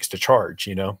long it takes to charge,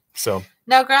 So,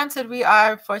 Now, granted, we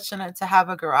are fortunate to have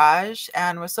a garage,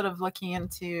 and we're sort of looking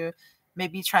into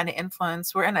maybe trying to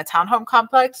influence. We're in a townhome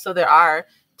complex, so there are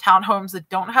townhomes that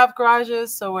don't have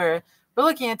garages. So we're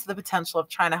looking into the potential of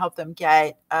trying to help them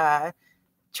get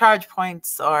charge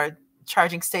points or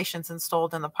charging stations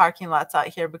installed in the parking lots out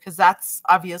here, because that's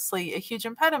obviously a huge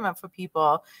impediment for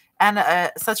people,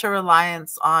 and such a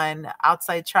reliance on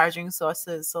outside charging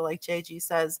sources. So like JG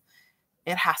says,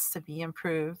 it has to be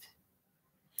improved.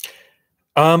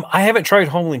 I haven't tried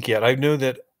HomeLink yet. I know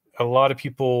that a lot of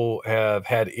people have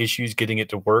had issues getting it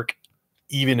to work,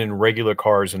 even in regular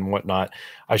cars and whatnot.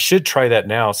 I should try that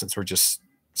now, since we're just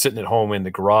sitting at home in the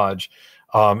garage.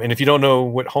 And if you don't know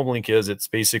what HomeLink is, it's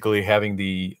basically having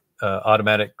the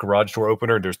automatic garage door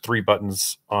opener. There's 3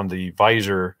 buttons on the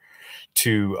visor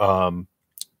to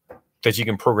that you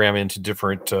can program into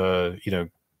different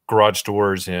garage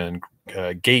doors and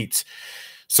gates.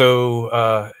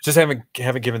 So just haven't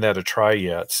given that a try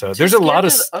yet. So there's a lot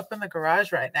of up in the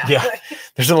garage right now. Yeah,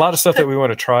 there's a lot of stuff that we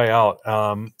want to try out.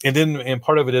 And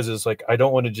part of it is like, I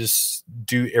don't want to just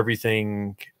do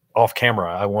everything off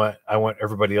camera. I want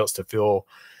everybody else to feel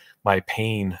my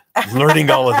pain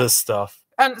learning all of this stuff.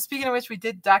 And speaking of which, we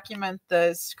did document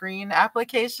the screen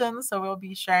application, so we'll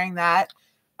be sharing that.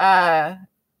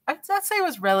 I'd say it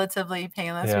was relatively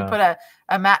painless. Yeah. We put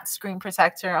a matte screen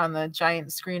protector on the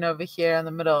giant screen over here in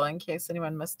the middle in case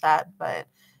anyone missed that. But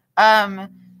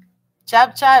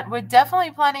Jab Chat, we're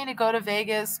definitely planning to go to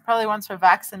Vegas probably once we're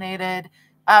vaccinated,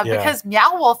 because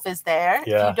Meow Wolf is there.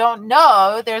 Yeah. If you don't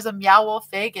know, there's a Meow Wolf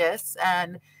Vegas,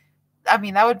 and I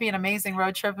mean, that would be an amazing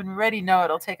road trip, and we already know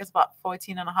it'll take us about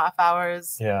 14 and a half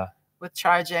hours. Yeah. With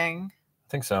charging. I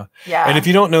think so. Yeah. And if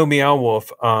you don't know Meow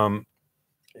Wolf,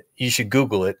 you should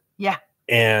Google it. Yeah.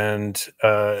 And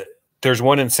there's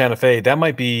one in Santa Fe. That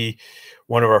might be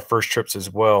one of our first trips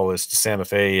as well, is to Santa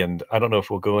Fe. And I don't know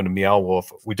if we'll go into Meow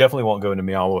Wolf. We definitely won't go into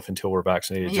Meow Wolf until we're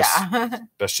vaccinated. Yeah.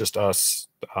 That's just us.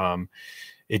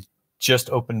 It just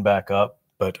opened back up,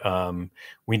 but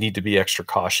we need to be extra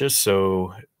cautious.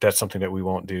 So that's something that we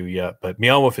won't do yet. But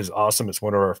Meow Wolf is awesome. It's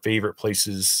one of our favorite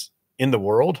places in the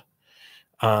world.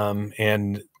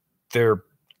 And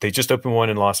they just opened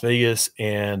one in Las Vegas,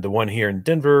 and the one here in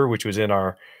Denver, which was in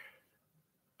our,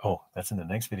 that's in the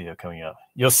next video coming up.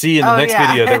 You'll see in the next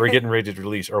video that we're getting ready to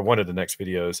release, or one of the next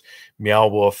videos, Meow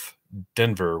Wolf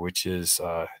Denver, which is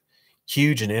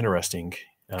huge and interesting.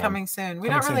 Coming soon. We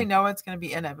don't really know what's going to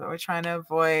be in it, but we're trying to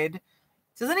avoid.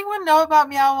 Does anyone know about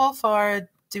Meow Wolf, or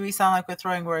do we sound like we're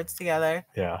throwing words together?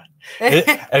 Yeah. And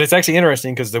it's actually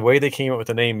interesting, because the way they came up with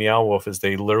the name Meow Wolf is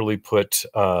they literally put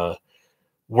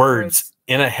words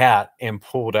in a hat and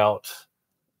pulled out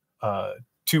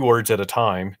 2 words at a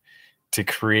time to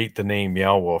create the name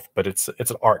Meow Wolf. But it's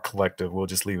an art collective. We'll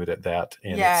just leave it at that.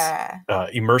 And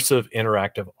it's immersive,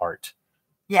 interactive art.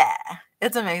 Yeah,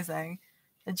 it's amazing.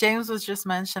 James was just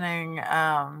mentioning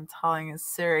telling his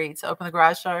Siri to open the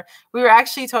garage door. We were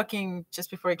actually talking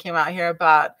just before he came out here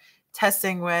about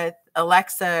testing with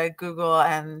Alexa, Google,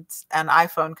 and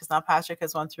iPhone, because now Patrick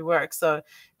has one through work. So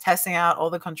testing out all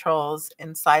the controls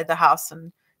inside the house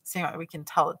and seeing what we can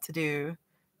tell it to do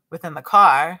within the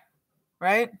car,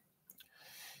 right?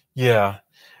 Yeah.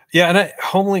 Yeah, and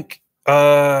HomeLink,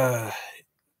 I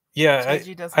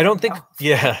don't think.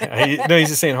 No, he's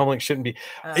just saying HomeLink shouldn't be.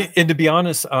 And to be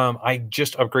honest, I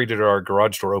just upgraded our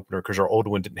garage door opener because our old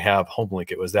one didn't have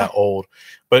HomeLink. It was that old.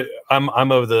 But I'm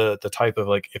of the type of,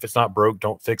 like, if it's not broke,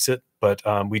 don't fix it. But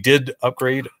we did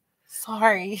upgrade.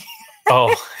 Sorry.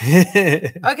 Oh.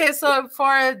 Okay, so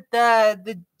for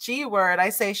the G word, I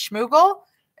say schmoogle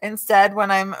instead. When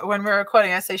we're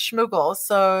recording, I say schmoogle.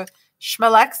 So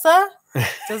schmalexa.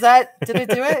 Did it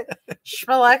do it?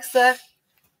 Schmalexa.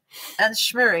 And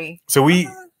Schmurry. So we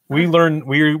learned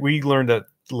that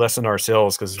lesson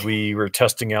ourselves, because we were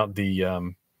testing out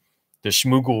the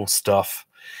Schmoogle stuff,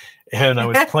 and I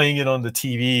was playing it on the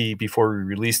TV before we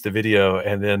released the video,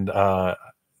 and then the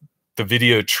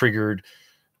video triggered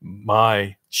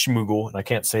my Schmoogle, and I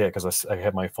can't say it because I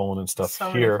have my phone and stuff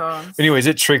here. Anyways,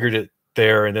 it triggered it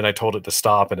there, and then I told it to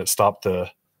stop, and it stopped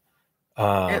the.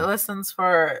 It listens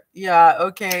for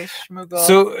Schmoogle.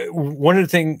 So one of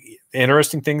the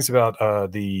interesting things about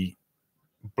the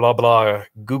blah blah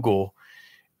Google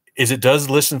is it does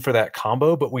listen for that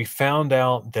combo, but we found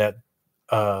out that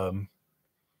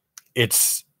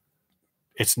it's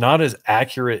not as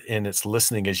accurate in its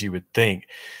listening as you would think.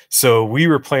 So we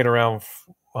were playing around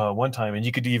one time, and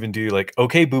you could even do like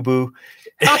 "Okay, boo boo,"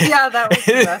 Oh yeah, that was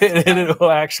the best and one. it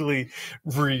will actually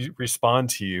respond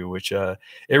to you. Which it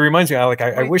reminds me, Wait, did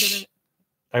it?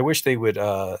 I wish they would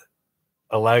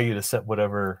allow you to set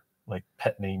whatever like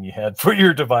pet name you had for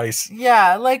your device.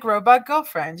 Yeah, like robot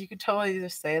girlfriend. You could totally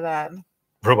just say that.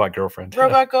 Robot girlfriend.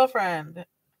 Robot girlfriend.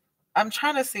 I'm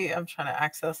trying to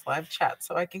access live chat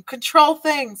so I can control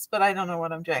things, but I don't know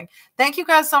what I'm doing. Thank you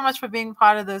guys so much for being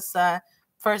part of this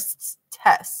first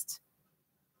test.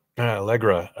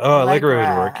 Allegra. Oh, Allegra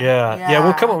would work. Yeah. Yeah.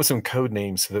 We'll come up with some code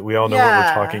names so that we all know what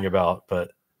we're talking about.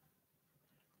 But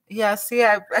yeah, see,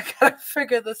 I gotta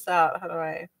figure this out. How do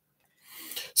I?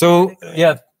 So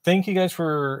yeah, thank you guys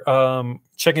for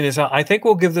checking this out. I think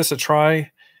we'll give this a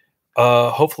try.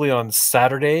 Hopefully on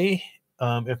Saturday.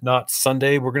 If not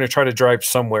Sunday, we're going to try to drive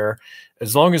somewhere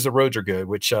as long as the roads are good,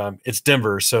 which it's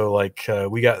Denver. So like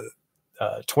we got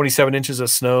 27 inches of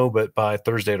snow, but by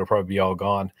Thursday, it'll probably be all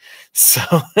gone. So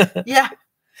yeah,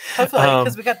 hopefully,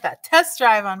 because we got that test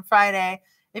drive on Friday.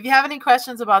 If you have any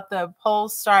questions about the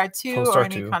Polestar 2 or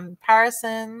any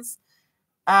comparisons,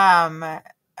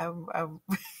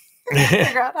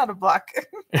 figure out how to block.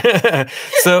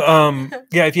 So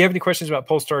yeah, if you have any questions about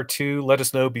Polestar 2, let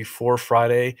us know before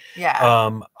Friday.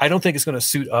 Yeah. I don't think it's going to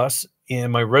suit us.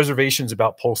 And my reservations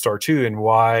about Polestar 2 and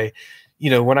why,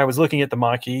 when I was looking at the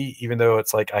Mach-E, even though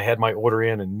it's like I had my order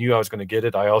in and knew I was going to get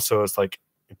it, I also was like,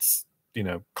 it's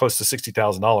close to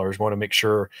 $60,000. Want to make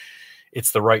sure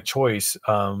it's the right choice.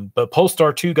 But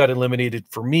Polestar 2 got eliminated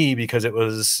for me because it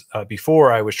was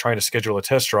before I was trying to schedule a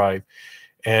test drive.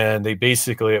 And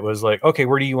it was like, okay,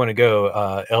 where do you want to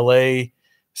go? LA,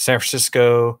 San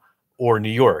Francisco, or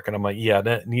New York? And I'm like, yeah,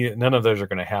 none of those are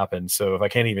going to happen. So if I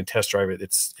can't even test drive it,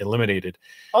 it's eliminated.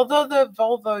 Although the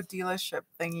Volvo dealership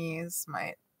thingies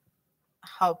might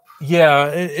help. Yeah.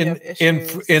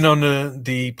 And on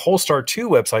the Polestar 2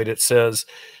 website, it says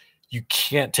you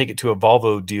can't take it to a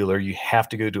Volvo dealer. You have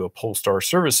to go to a Polestar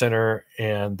service center,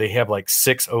 and they have like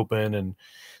 6 open. And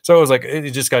so I was like,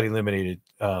 it just got eliminated.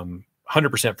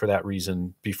 100% for that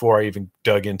reason before I even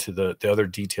dug into the other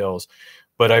details.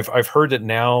 But I've heard that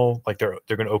now, like they're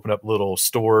going to open up little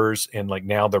stores, and like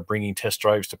now they're bringing test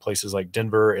drives to places like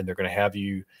Denver, and they're going to have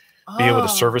you be able to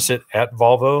service it at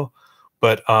Volvo.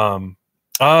 But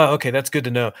okay, that's good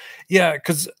to know. Yeah,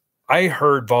 because I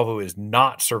heard Volvo is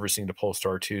not servicing the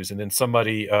Polestar 2s, and then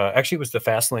somebody actually it was the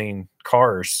Fastlane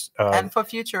cars. And for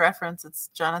future reference, it's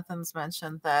Jonathan's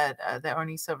mentioned that they're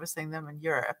only servicing them in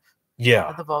Europe. Yeah,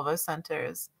 at the Volvo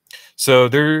centers. So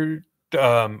they're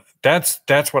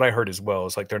that's what I heard as well.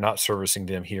 It's like they're not servicing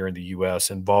them here in the U.S.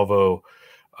 and Volvo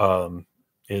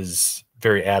is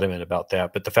very adamant about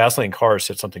that. But the Fastlane cars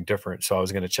said something different, so I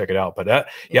was going to check it out. But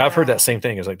I've heard that same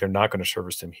thing. Is like they're not going to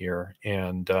service them here,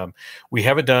 and we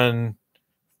haven't done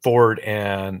Ford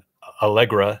and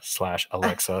Allegra /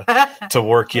 Alexa to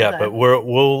work yet. But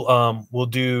we'll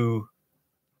do.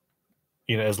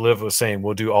 As Liv was saying,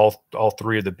 we'll do all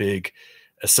 3 of the big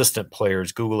assistant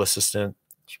players: Google Assistant,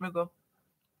 Schmoogle,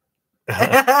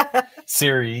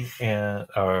 Siri, and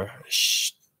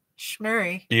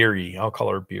Shmurry. Beery. I'll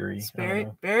call her Beery.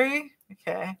 Beery?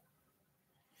 Okay.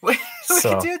 We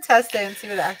can do a test day and see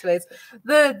what it activates.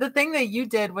 The thing that you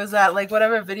did was that, like,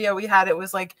 whatever video we had, it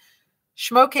was like,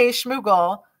 Schmoke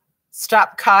Schmoogle,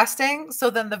 stop costing. So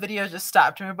then the video just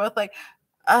stopped. And we were both like,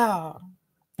 oh.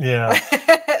 Yeah.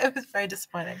 It was very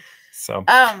disappointing. So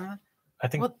I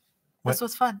think this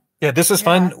was fun. Yeah, this was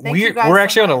fun. We're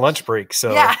actually on a lunch break,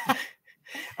 so yeah.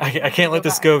 I can't let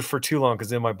this go for too long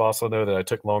because then my boss will know that I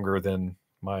took longer than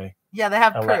my they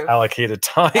have proof. Allocated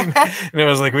time. And it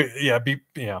was like,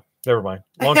 never mind.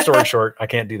 Long story short, I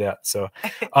can't do that. So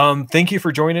thank you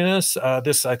for joining us.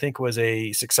 This, I think, was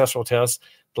a successful test.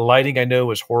 The lighting, I know,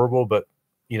 was horrible, but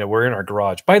we're in our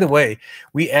garage. By the way,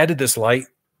 we added this light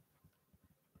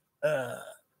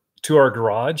to our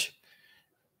garage.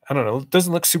 I don't know. It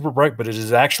doesn't look super bright, but it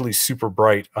is actually super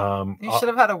bright. You should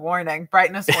have had a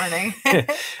brightness warning.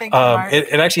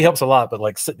 It actually helps a lot, but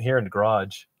like sitting here in the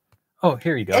garage. Oh,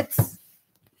 here you go.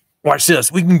 Watch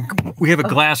this. We have a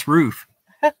glass roof.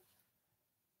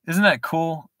 Isn't that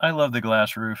cool? I love the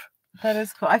glass roof. That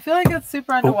is cool. I feel like it's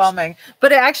super underwhelming,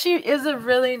 but it actually is a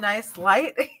really nice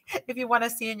light if you want to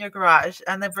see in your garage,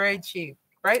 and they're very cheap,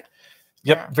 right?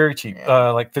 Yep, very cheap.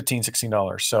 Like $15,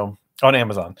 $16. So on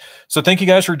Amazon. So thank you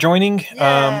guys for joining.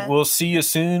 We'll see you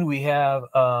soon. We have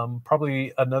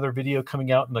probably another video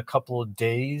coming out in a couple of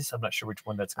days. I'm not sure which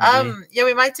one that's going to be. Yeah,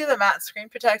 we might do the matte screen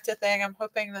protector thing. I'm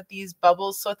hoping that these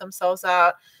bubbles sort themselves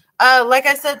out. Like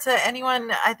I said to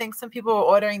anyone, I think some people are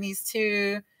ordering these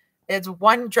too. It's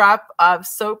 1 drop of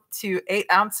soap to 8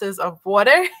 ounces of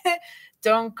water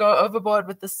don't go overboard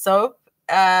with the soap,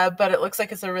 but it looks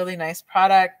like it's a really nice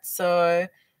product. So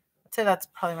I'd say that's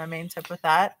probably my main tip with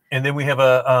that. And then we have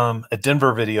a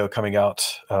Denver video coming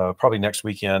out probably next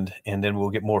weekend, and then we'll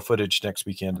get more footage next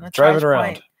weekend. Drive it around.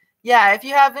 Point. Yeah, if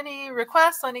you have any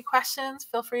requests, any questions,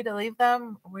 feel free to leave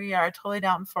them. We are totally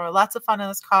down for lots of fun in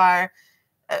this car,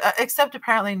 except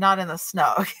apparently not in the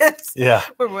snow. Yeah,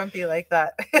 we're wimpy like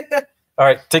that. All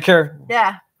right, take care.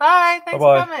 Yeah, bye. Thanks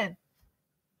for coming.